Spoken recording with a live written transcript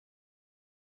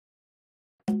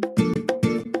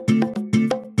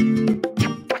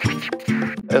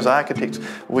as architects,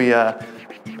 we are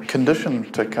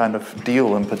conditioned to kind of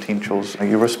deal in potentials.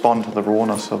 You respond to the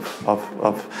rawness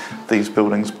of these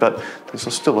buildings, but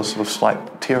there's still a sort of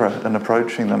slight terror in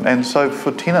approaching them. And so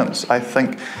for tenants, I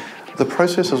think the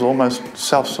process is almost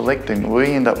self-selecting. We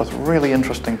end up with really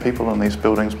interesting people in these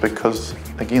buildings because,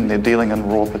 again, they're dealing in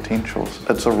raw potentials.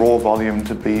 It's a raw volume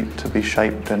to be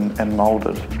shaped and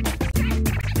moulded.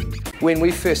 When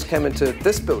we first came into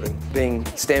this building, being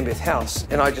Stanbeth House,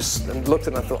 and I just looked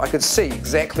at it and I thought I could see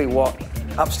exactly what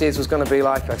upstairs was going to be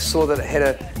like. I saw that it had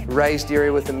a raised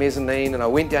area with a mezzanine, and I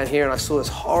went down here and I saw this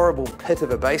horrible pit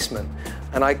of a basement.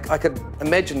 And I could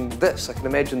imagine this. I could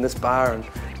imagine this bar and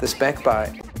this back bar.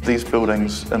 These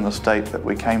buildings, in the state that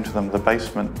we came to them, the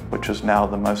basement, which is now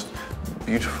the most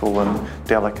beautiful and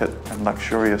delicate and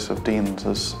luxurious of dens,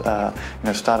 is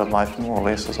started life more or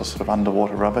less as a sort of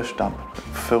underwater rubbish dump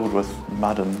filled with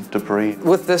mud and debris.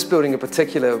 With this building in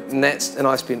particular, Nat and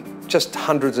I spent just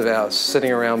hundreds of hours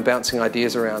sitting around, bouncing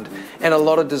ideas around, and a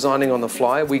lot of designing on the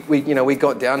fly. We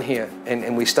got down here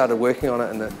and we started working on it,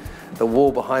 and the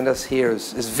wall behind us here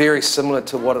is very similar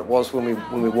to what it was when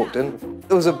we walked in.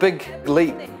 It was a big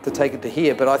leap to take it to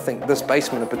here, but I think this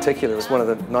basement in particular is one of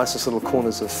the nicest little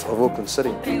corners of Auckland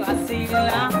City.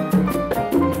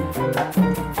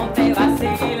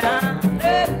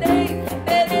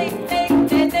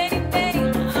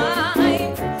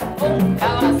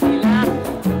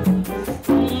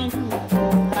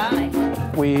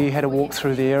 We had a walk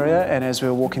through the area, and as we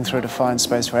were walking through to find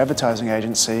space for our advertising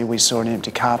agency, we saw an empty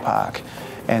car park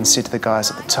and said to the guys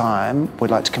at the time,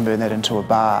 we'd like to convert that into a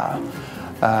bar.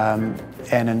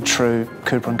 And in true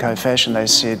Cooper & Co fashion, they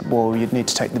said, well, you'd need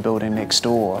to take the building next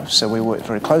door. So we worked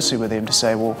very closely with them to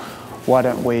say, well, why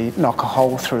don't we knock a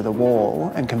hole through the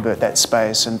wall and convert that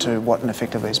space into what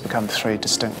effectively has become 3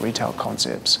 distinct retail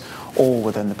concepts, all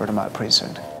within the Britomart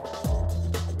precinct.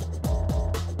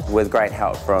 With great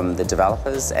help from the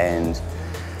developers and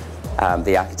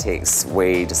the architects,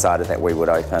 we decided that we would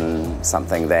open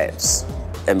something that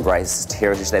embraced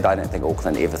heritage that I don't think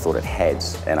Auckland ever thought it had.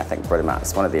 And I think Britomart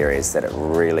is one of the areas that it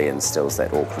really instills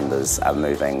that Aucklanders are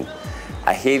moving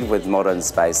ahead with modern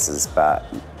spaces, but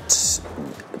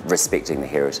respecting the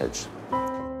heritage.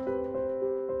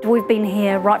 We've been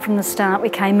here right from the start. We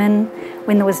came in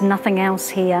when there was nothing else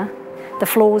here. The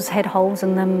floors had holes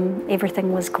in them.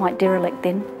 Everything was quite derelict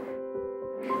then.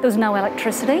 There was no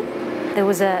electricity. There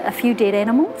was a few dead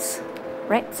animals,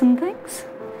 rats and things.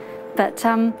 But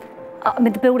I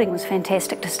mean, the building was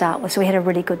fantastic to start with, so we had a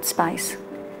really good space.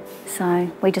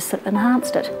 So we just sort of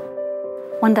enhanced it.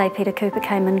 One day Peter Cooper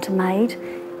came into Maid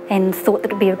and thought that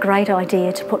it would be a great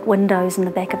idea to put windows in the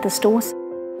back of the stores.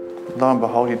 Lo and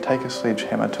behold, you take a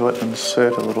sledgehammer to it,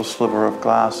 insert a little sliver of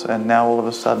glass, and now all of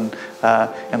a sudden,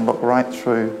 and look right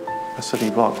through a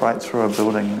city block, right through a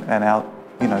building and out,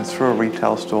 through a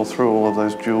retail store, through all of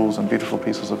those jewels and beautiful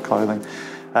pieces of clothing,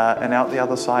 and out the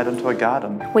other side into a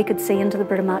garden. We could see into the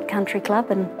Britomart Country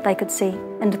Club and they could see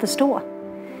into the store.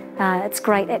 It's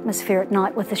great atmosphere at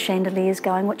night with the chandeliers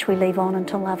going, which we leave on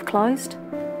until they've closed.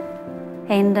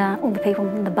 And all the people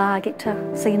in the bar get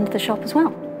to see into the shop as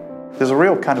well. There's a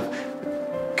real kind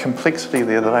of complexity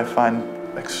there that I find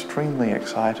extremely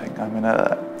exciting. I mean,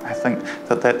 I think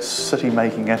that's city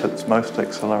making at its most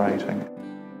exhilarating.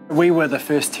 We were the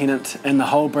first tenant in the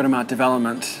whole Britomart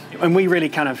development, and we really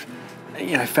kind of,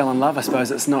 fell in love, I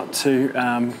suppose it's not too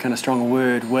kind of strong a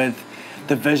word, with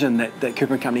the vision that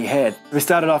Cooper & Company had. We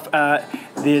started off,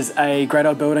 there's a great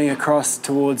old building across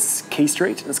towards Quay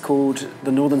Street. It's called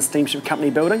the Northern Steamship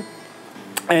Company building.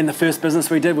 And the first business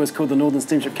we did was called the Northern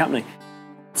Steamship Company.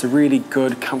 It's a really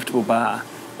good, comfortable bar.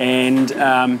 And,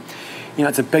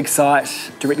 it's a big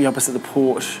site directly opposite the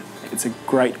port. It's a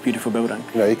great, beautiful building.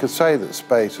 You could say that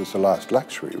space is the last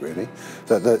luxury, really.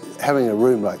 That having a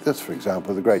room like this, for example,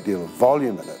 with a great deal of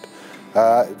volume in it,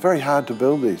 very hard to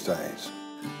build these days.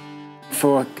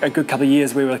 For a good couple of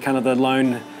years, we were kind of the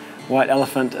lone white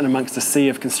elephant in amongst a sea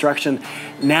of construction.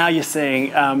 Now you're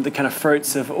seeing the kind of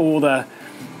fruits of all the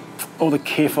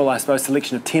careful, I suppose,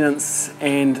 selection of tenants,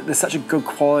 and there's such a good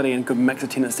quality and good mix of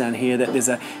tenants down here that there's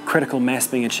a critical mass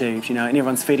being achieved, and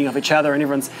everyone's feeding off each other and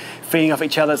everyone's feeding off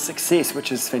each other's success,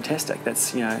 which is fantastic.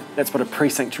 That's, that's what a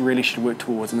precinct really should work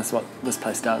towards, and that's what this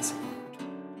place does.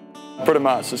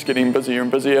 Britomart's just getting busier and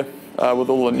busier with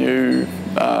all the new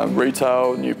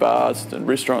retail, new bars and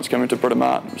restaurants coming to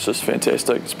Britomart. It's just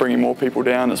fantastic. It's bringing more people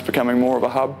down. It's becoming more of a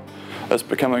hub. It's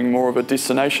becoming more of a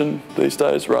destination these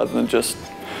days rather than just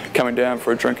coming down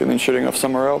for a drink and then shooting off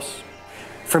somewhere else.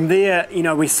 From there,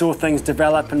 we saw things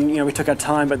develop and, we took our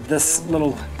time, but this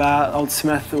little bar, Old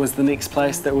Smith, was the next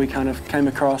place that we kind of came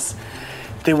across.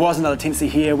 there was another tenancy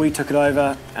here, we took it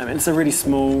over. It's a really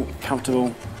small,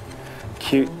 comfortable,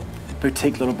 cute,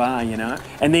 boutique little bar, you know.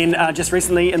 And then just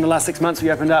recently, in the last 6 months, we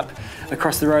opened up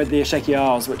across the road there, Shaky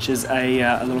Isles, which is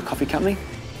a little coffee company.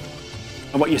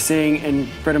 And what you're seeing in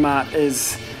Britomart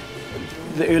is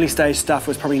the early stage stuff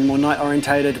was probably more night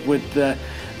orientated, with the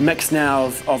mix now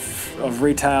of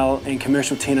retail and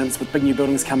commercial tenants, with big new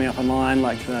buildings coming up online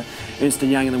like the Ernst &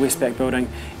 Young and the Westpac building.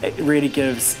 It really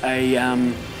gives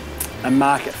a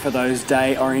market for those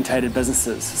day orientated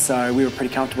businesses. So we were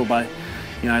pretty comfortable by,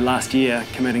 you know, last year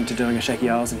committing to doing a Shaky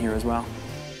Isles in here as well.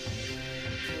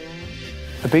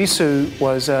 Ebisu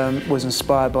was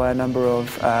inspired by a number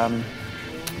of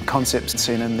concepts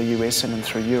seen in the US and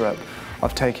through Europe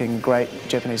of taking great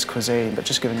Japanese cuisine but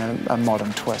just giving it a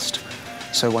modern twist.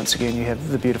 So once again you have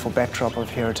the beautiful backdrop of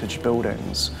heritage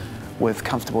buildings with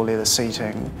comfortable leather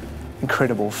seating,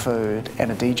 incredible food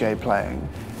and a DJ playing.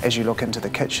 As you look into the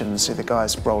kitchen, see the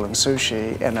guys rolling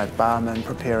sushi and a barman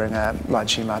preparing a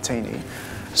lychee martini.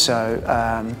 So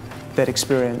that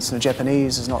experience in the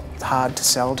Japanese is not hard to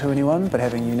sell to anyone, but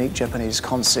having a unique Japanese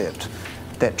concept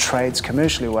that trades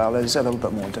commercially well is a little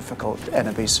bit more difficult, and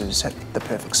Ebisu's at the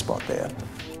perfect spot there.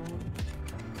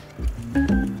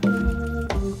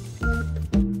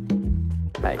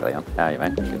 Hey Leon, how are you,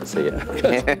 mate? Good to see you.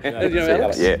 You know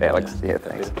Alex? Yeah, Alex. Yeah,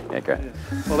 thanks. Yeah, great.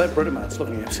 Well, that Britomart's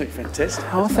looking absolutely fantastic.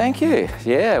 Oh, thank you.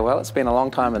 Yeah, well, it's been a long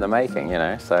time in the making, you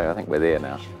know, so I think we're there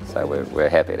now. So we're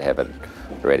happy to have it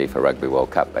ready for Rugby World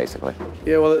Cup, basically.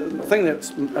 Yeah, well, the thing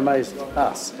that's amazed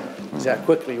us is how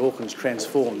quickly Auckland's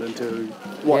transformed into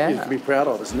what you can be proud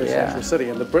of as an international city.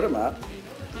 And the Britomart,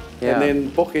 and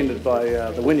then bookended by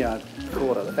the Wynyard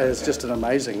Quarter, is just an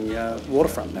amazing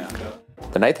waterfront now.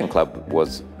 The Nathan Club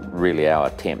was really our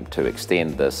attempt to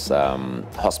extend this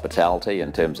hospitality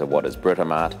in terms of what is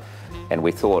Britomart, and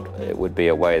we thought it would be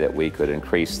a way that we could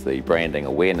increase the branding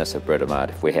awareness of Britomart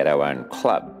if we had our own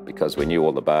club, because we knew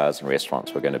all the bars and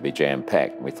restaurants were going to be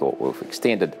jam-packed. We thought, well, if we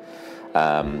extended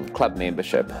club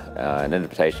membership, an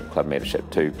invitation club membership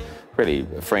to really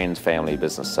friends, family,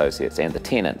 business associates and the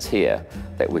tenants here,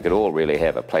 that we could all really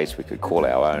have a place we could call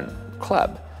our own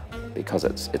club. Because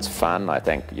it's fun. I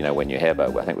think, you know, when you have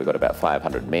I think we've got about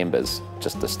 500 members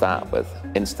just to start with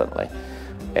instantly.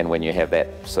 And when you have that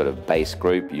sort of base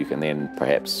group, you can then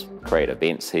perhaps create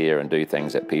events here and do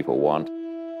things that people want.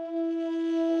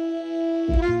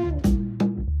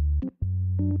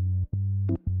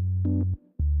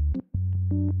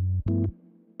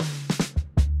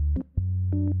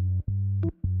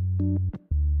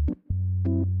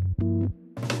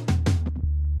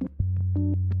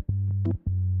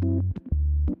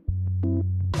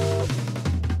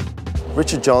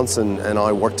 Richard Johnson and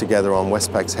I work together on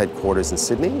Westpac's headquarters in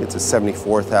Sydney. It's a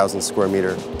 74,000 square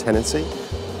metre tenancy.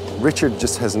 Richard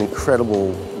just has an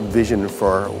incredible vision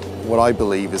for what I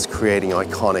believe is creating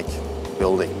iconic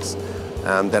buildings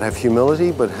that have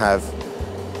humility but have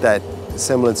that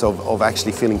semblance of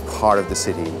actually feeling part of the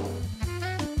city.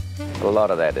 A lot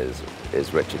of that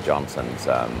is Richard Johnson's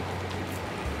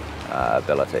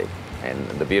ability. And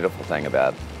the beautiful thing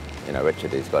about, you know,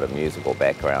 Richard, he's got a musical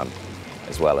background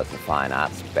as well as a fine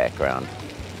arts background,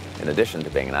 in addition to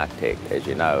being an architect, as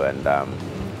you know, and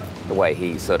the way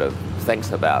he sort of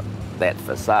thinks about that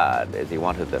facade is he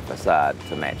wanted the facade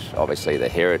to match, obviously, the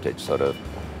heritage sort of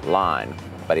line,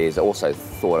 but he's also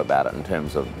thought about it in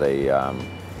terms of the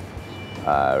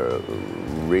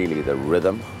really the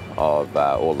rhythm of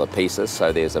all the pieces.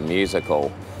 So there's a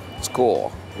musical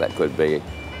score that could be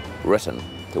written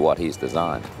to what he's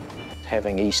designed.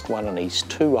 Having East 1 and East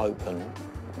 2 open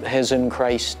has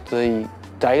increased the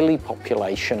daily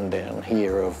population down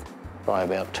here by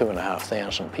about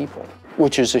 2,500 people,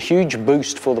 which is a huge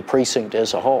boost for the precinct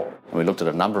as a whole. We looked at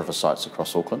a number of sites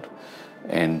across Auckland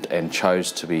and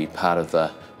chose to be part of the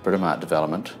Britomart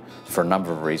development for a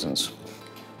number of reasons.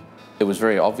 It was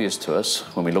very obvious to us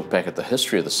when we looked back at the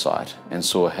history of the site and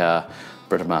saw how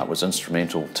Britomart was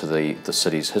instrumental to the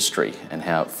city's history and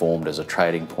how it formed as a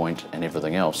trading point and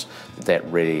everything else. That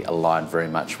really aligned very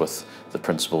much with the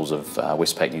principles of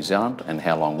Westpac New Zealand and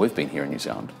how long we've been here in New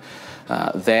Zealand.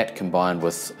 That combined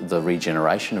with the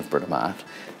regeneration of Britomart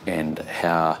and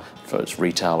how for its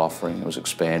retail offering it was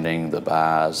expanding, the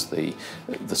bars, the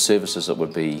services that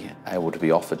would be able to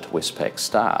be offered to Westpac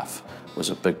staff was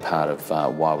a big part of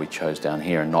why we chose down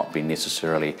here and not be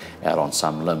necessarily out on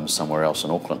some limb somewhere else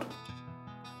in Auckland.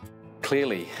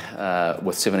 Clearly,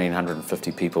 with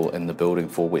 1,750 people in the building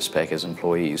for Westpac as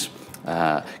employees,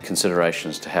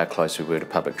 considerations to how close we were to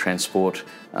public transport,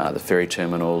 the ferry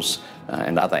terminals,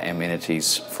 and other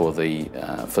amenities for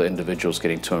individuals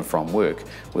getting to and from work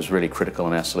was really critical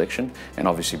in our selection, and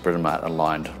obviously Britomart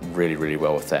aligned really, really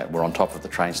well with that. We're on top of the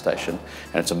train station,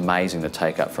 and it's amazing the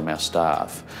take-up from our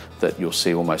staff that you'll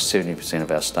see almost 70%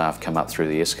 of our staff come up through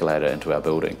the escalator into our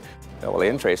building. Well, the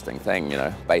interesting thing,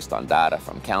 based on data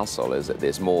from council, is that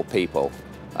there's more people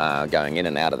going in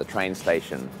and out of the train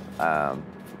station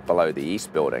below the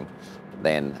east building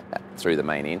than through the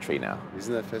main entry now.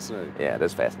 Isn't that fascinating? Yeah, it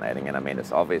is fascinating, and I mean,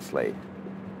 it's obviously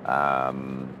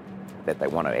that they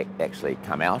want to actually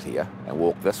come out here and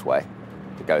walk this way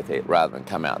to go there rather than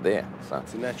come out there. So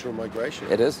it's a natural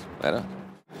migration. It is.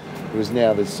 Whereas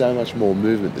now there's so much more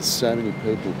movement, there's so many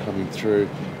people coming through.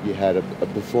 You had a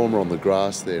performer on the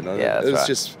grass there. Yeah, that's right.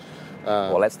 Just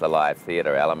well, that's the live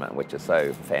theatre element, which is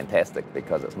so fantastic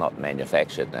because it's not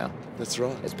manufactured now. That's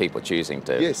right. It's people choosing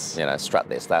to, strut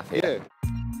their stuff here. Yeah.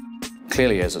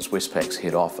 Clearly, as it's Westpac's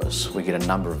head office, we get a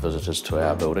number of visitors to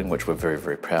our building, which we're very,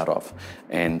 very proud of.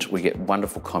 And we get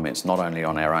wonderful comments, not only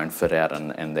on our own fit out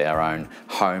and our own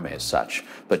home as such,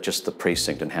 but just the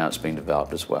precinct and how it's been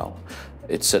developed as well.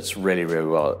 It sits really, really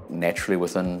well naturally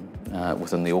within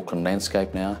the Auckland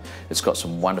landscape now. It's got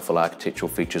some wonderful architectural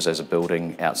features as a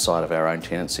building outside of our own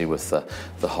tenancy with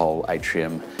the whole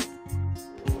atrium.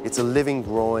 It's a living,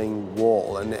 growing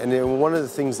wall, and one of the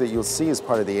things that you'll see as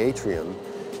part of the atrium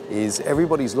is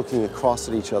everybody's looking across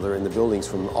at each other in the buildings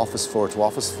from office floor to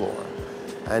office floor.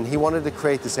 And he wanted to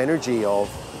create this energy of,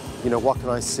 what can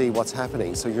I see, what's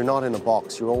happening? So you're not in a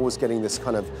box, you're always getting this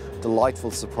kind of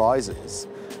delightful surprises,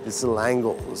 these little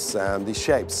angles, these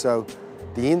shapes. So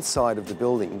the inside of the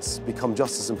buildings become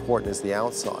just as important as the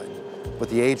outside, but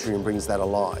the atrium brings that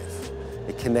alive.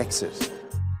 It connects it.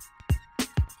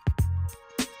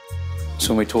 So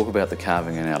when we talk about the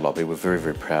carving in our lobby, we're very,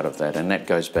 very proud of that, and that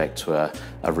goes back to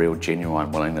a real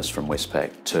genuine willingness from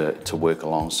Westpac to work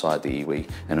alongside the iwi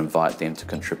and invite them to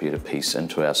contribute a piece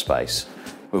into our space.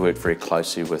 We work very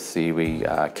closely with the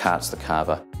iwi Carts the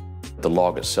Carver. The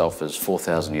log itself is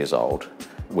 4,000 years old.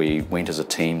 We went as a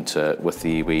team with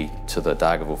the iwi to the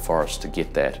Dargaville Forest to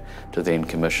get that, to then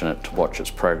commission it, to watch its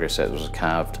progress as it was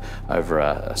carved over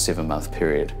a 7-month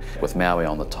period. With Maui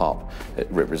on the top, it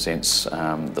represents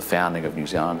the founding of New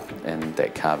Zealand, and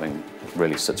that carving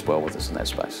really sits well with us in that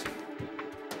space.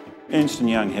 Ernst &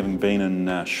 Young, having been in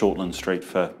Shortland Street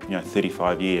for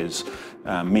 35 years,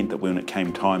 meant that when it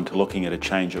came time to looking at a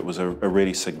change, it was a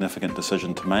really significant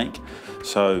decision to make.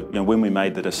 So when we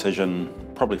made the decision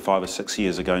probably 5 or 6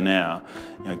 years ago now,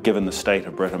 given the state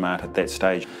of Britomart at that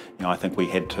stage, I think we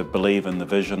had to believe in the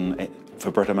vision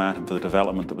for Britomart and for the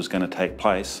development that was going to take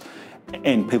place.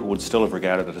 And people would still have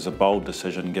regarded it as a bold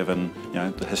decision given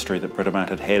the history that Britomart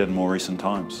had had in more recent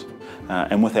times.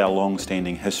 And with our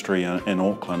long-standing history in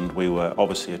Auckland, we were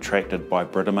obviously attracted by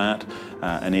Britomart,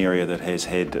 an area that has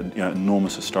had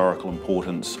enormous historical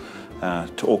importance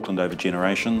to Auckland over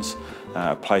generations,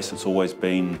 a place that's always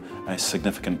been a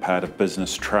significant part of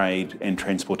business, trade and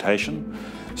transportation.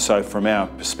 So from our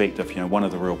perspective, one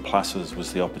of the real pluses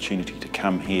was the opportunity to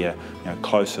come here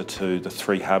closer to the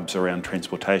 3 hubs around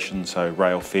transportation, so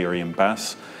rail, ferry and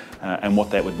bus, and what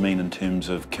that would mean in terms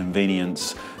of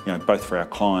convenience, both for our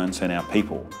clients and our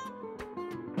people.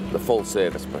 The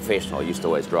full-service professional used to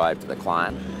always drive to the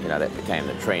client. That became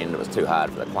the trend. It was too hard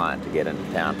for the client to get into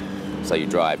town, so you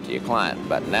drive to your client.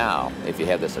 But now, if you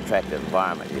have this attractive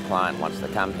environment, your client wants to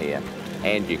come here,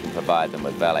 and you can provide them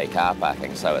with valet car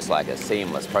parking, so it's like a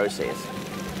seamless process.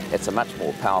 It's a much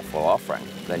more powerful offering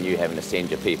than you having to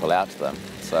send your people out to them.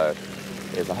 So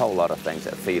there's a whole lot of things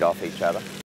that feed off each other.